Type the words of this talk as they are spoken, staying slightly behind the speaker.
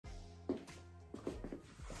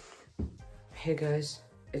Hey guys,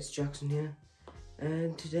 it's Jackson here,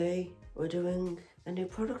 and today we're doing a new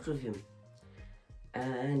product review,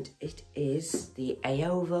 and it is the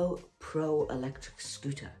Aovo Pro electric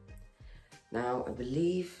scooter. Now I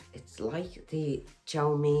believe it's like the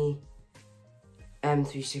Xiaomi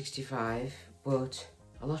M365 but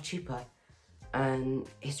a lot cheaper, and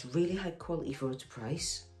it's really high quality for its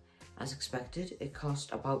price. As expected, it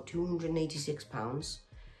cost about £286.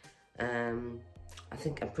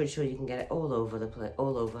 I'm pretty sure you can get it all over the place,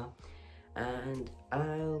 and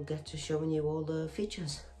I'll get to showing you all the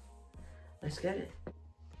features. Let's get it.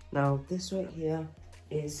 Now this right here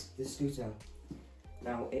is the scooter.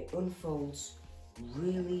 Now it unfolds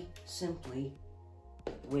really simply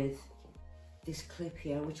with this clip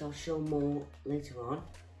here, which I'll show more later on.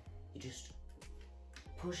 You just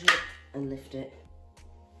push it and lift it,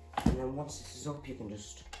 and then once this is up, you can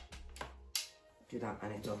just do that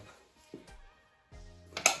and it's up.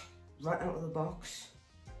 Right out of the box,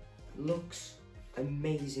 looks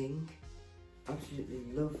amazing. Absolutely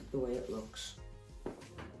love the way it looks.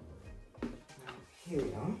 Now, here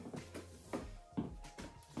we are.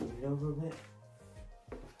 Move it over a bit.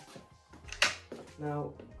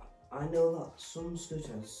 Now, I know that some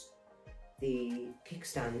scooters, the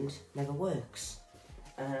kickstand never works,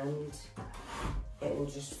 and it will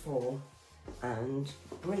just fall and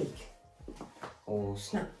break or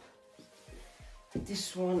snap.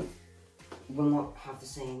 This one will not have the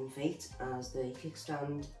same fate, as the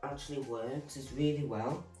kickstand actually works. It's really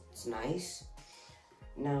well, it's nice.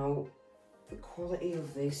 Now the quality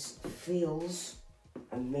of this feels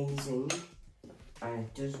amazing and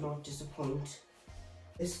it does not disappoint.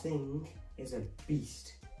 This thing is a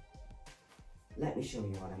beast. Let me show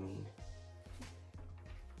you what I mean.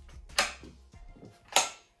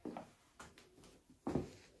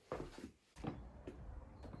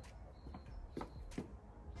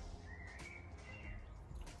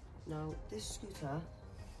 Now this scooter,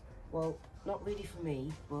 well, not really for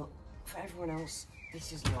me, but for everyone else,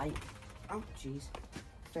 this is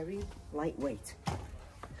very lightweight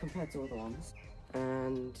compared to other ones,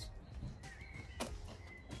 and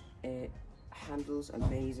it handles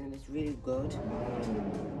amazing. It's really good.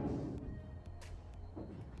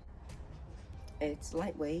 It's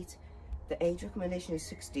lightweight. The age recommendation is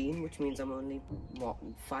 16, which means I'm only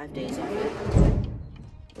 5 days off it.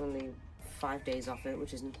 Only 5 days off it,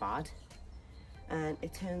 which isn't bad, and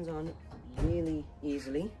it turns on really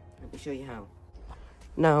easily. Let me show you how.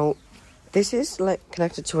 Now this is like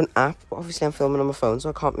connected to an app. Obviously I'm filming on my phone, so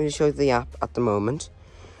I can't really show you the app at the moment,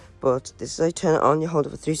 but this is how you turn it on. You hold it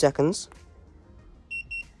for 3 seconds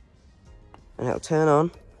and it'll turn on,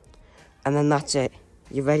 and then that's it,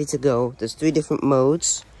 you're ready to go. There's 3 different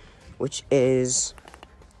modes, which is,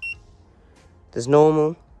 there's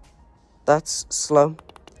normal, that's slow,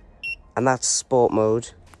 and that's sport mode.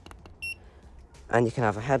 And you can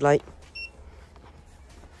have a headlight,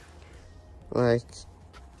 like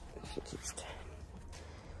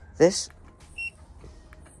this.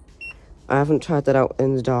 I haven't tried that out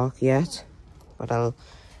in the dark yet, but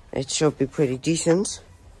it should be pretty decent.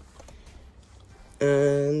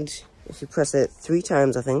 And if you press it 3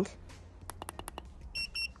 times, I think,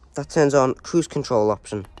 that turns on cruise control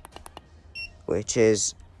option, which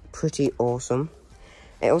is pretty awesome.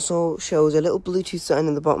 It also shows a little Bluetooth sign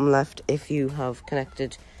in the bottom left if it has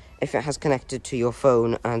connected to your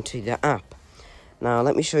phone and to the app. Now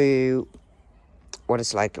let me show you what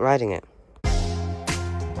it's like riding it.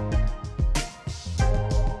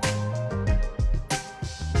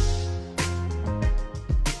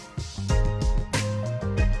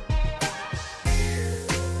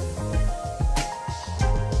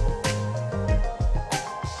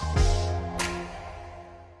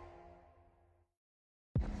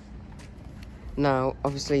 Now,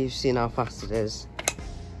 obviously you've seen how fast it is.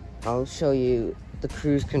 I'll show you the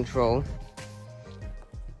cruise control.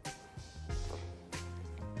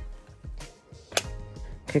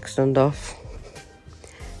 Kickstand off.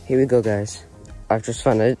 Here we go, guys. I've just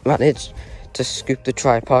managed to scoop the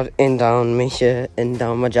tripod in down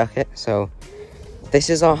my jacket. So this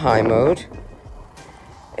is our high mode.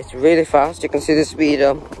 It's really fast. You can see the speed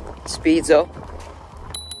up. It speeds up.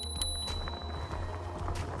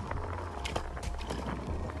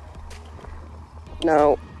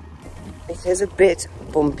 Now, it is a bit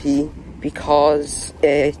bumpy because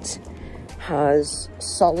it has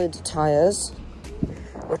solid tyres,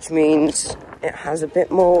 which means it has a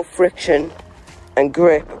bit more friction and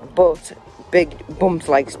grip, but big bumps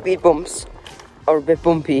like speed bumps are a bit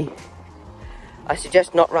bumpy. I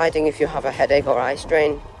suggest not riding if you have a headache or eye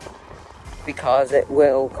strain, because it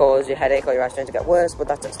will cause your headache or your eye strain to get worse, but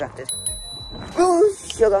that's expected. Oh,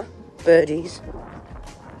 sugar. birdies.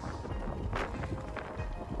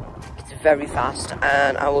 It's very fast,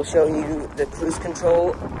 and I will show you the cruise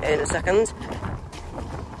control in a second.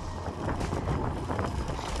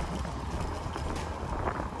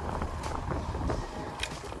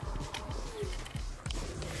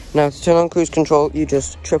 Now to turn on cruise control, you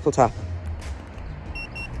just triple tap.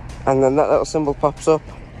 And then that little symbol pops up.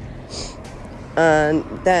 And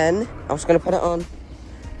then, I was going to put it on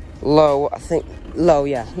low, I think, low,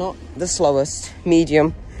 yeah. Not the slowest,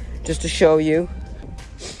 medium, just to show you.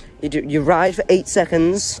 You ride for 8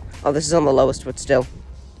 seconds. Oh, this is on the lowest, but still.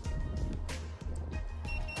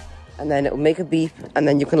 And then it'll make a beep, and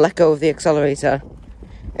then you can let go of the accelerator.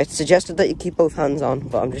 It's suggested that you keep both hands on,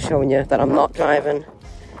 but I'm just showing you that I'm not driving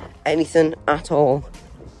anything at all.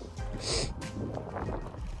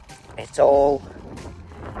 It's all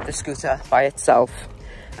the scooter by itself,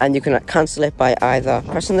 and you can cancel it by either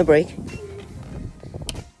pressing the brake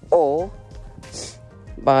or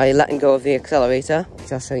by letting go of the accelerator,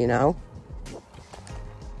 which I'll show you now.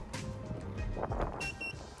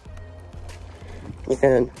 You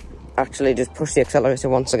can actually just push the accelerator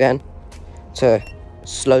once again to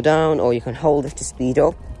slow down, or you can hold it to speed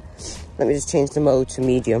up. Let me just change the mode to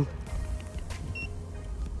medium.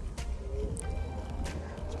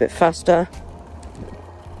 It's a bit faster.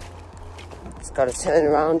 It's got to turn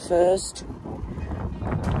around first.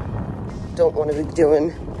 Don't want to be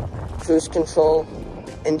doing cruise control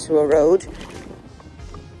into a road.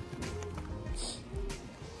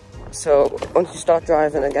 So once you start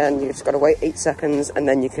driving again, you just got to wait 8 seconds, and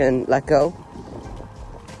then you can let go.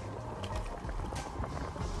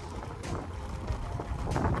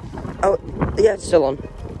 Oh, yeah, it's still on.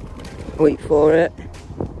 Wait for it.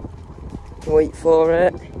 Wait for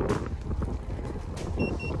it.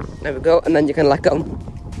 There we go, and then you can let go.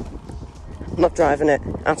 Not driving it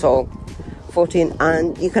at all. 14,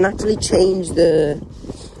 and you can actually change the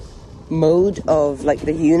mode of like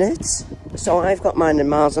the units. So I've got mine in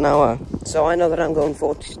miles an hour. So I know that I'm going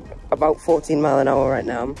about 14 miles an hour right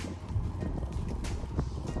now.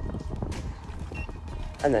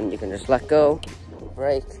 And then you can just let go,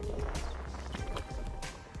 brake.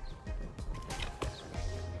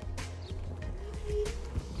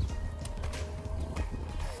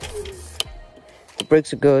 The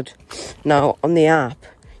brakes are good. Now on the app,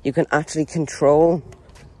 you can actually control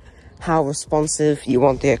how responsive you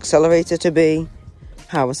want the accelerator to be,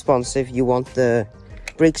 how responsive you want the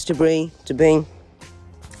brakes to be,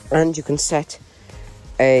 and you can set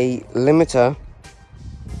a limiter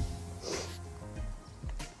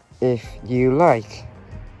if you like.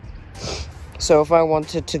 So if I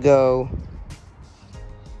wanted to go,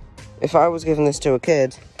 if I was giving this to a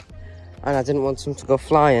kid and I didn't want them to go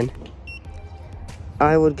flying,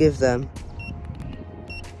 I would give them,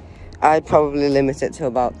 I'd probably limit it to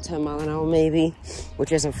about 10 miles an hour maybe,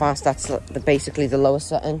 which isn't fast. That's basically the lowest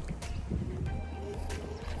setting.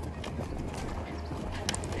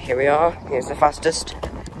 Here we are, here's the fastest.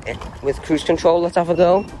 With cruise control, let's have a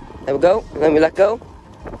go. There we go, and then we let go.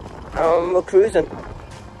 We're cruising.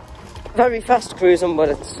 Very fast cruising, but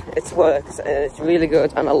it works. It's really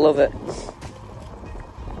good, and I love it.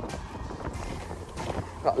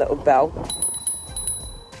 Got a little bell.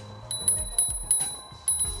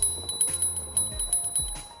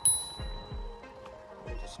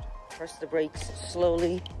 Press the brakes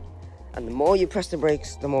slowly, and the more you press the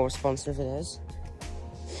brakes, the more responsive it is.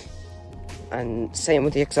 And same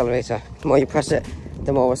with the accelerator. The more you press it,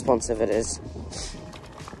 the more responsive it is.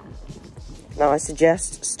 Now I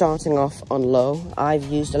suggest starting off on low. I've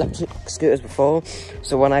used electric scooters before,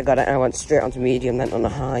 so when I got it, I went straight onto medium, then on a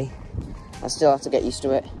high. I still have to get used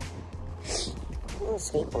to it. Oh,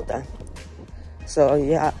 skateboard there. So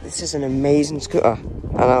yeah, this is an amazing scooter,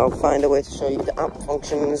 and I'll find a way to show you the app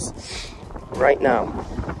functions right now.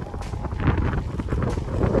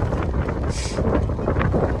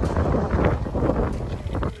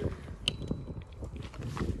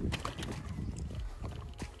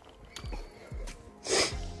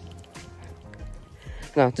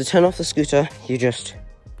 Now to turn off the scooter, you just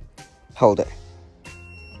hold it,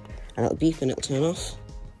 and it'll beep and it'll turn off,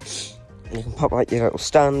 and you can pop out your little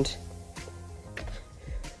stand.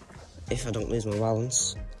 If I don't lose my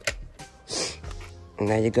balance. And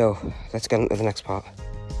there you go. Let's get into the next part.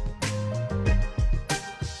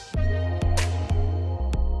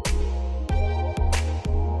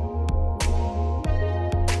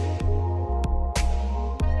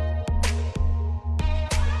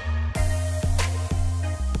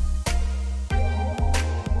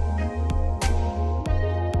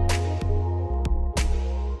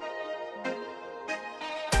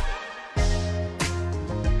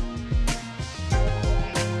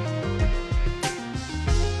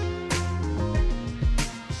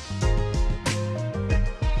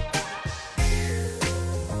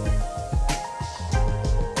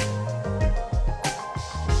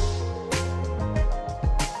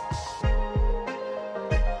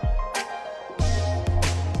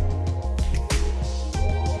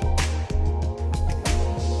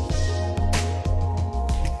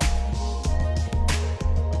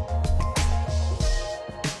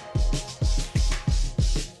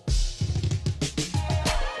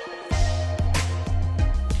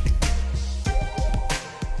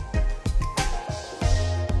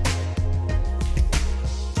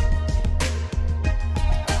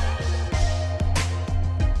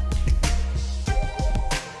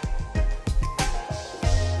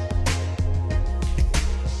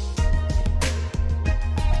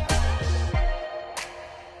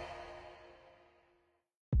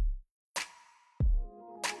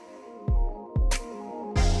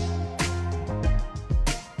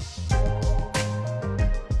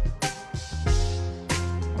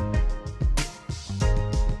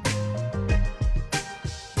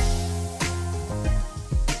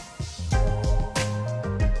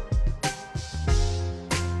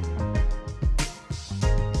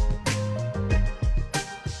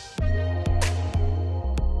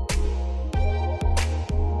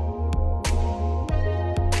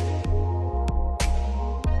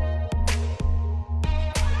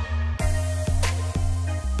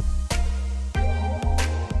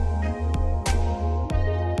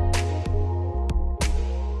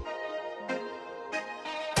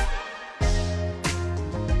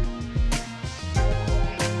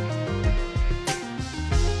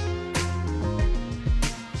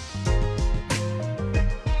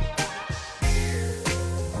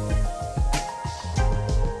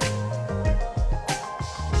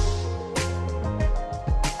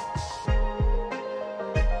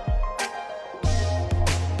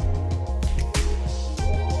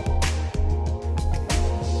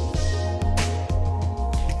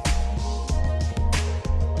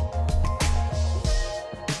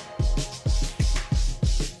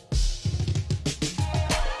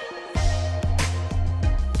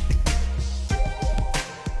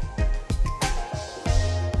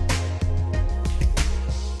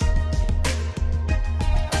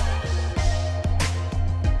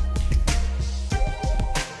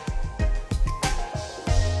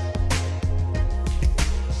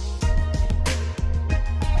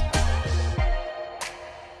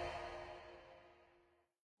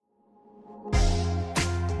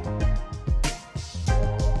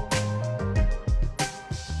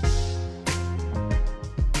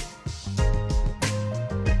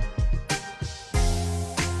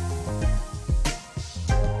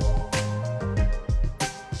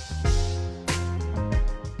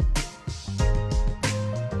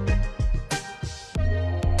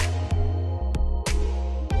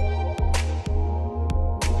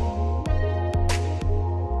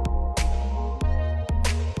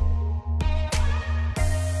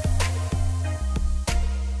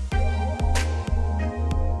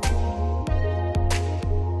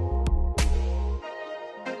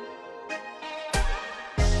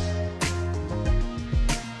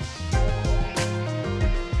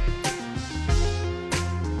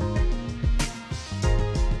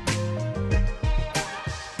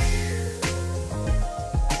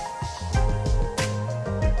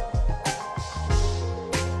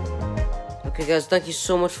 guys, thank you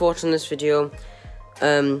so much for watching this video.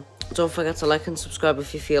 Don't forget to like and subscribe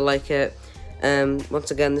if you feel like it.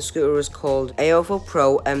 Once again, the scooter is called Aovo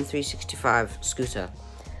Pro M365 scooter.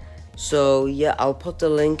 So yeah, I'll put the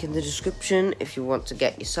link in the description if you want to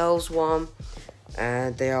get yourselves one.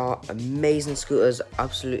 They are amazing scooters,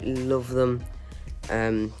 absolutely love them.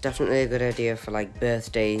 Definitely a good idea for like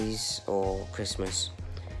birthdays or Christmas.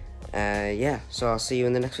 Yeah, so I'll see you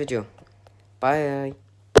in the next video. Bye.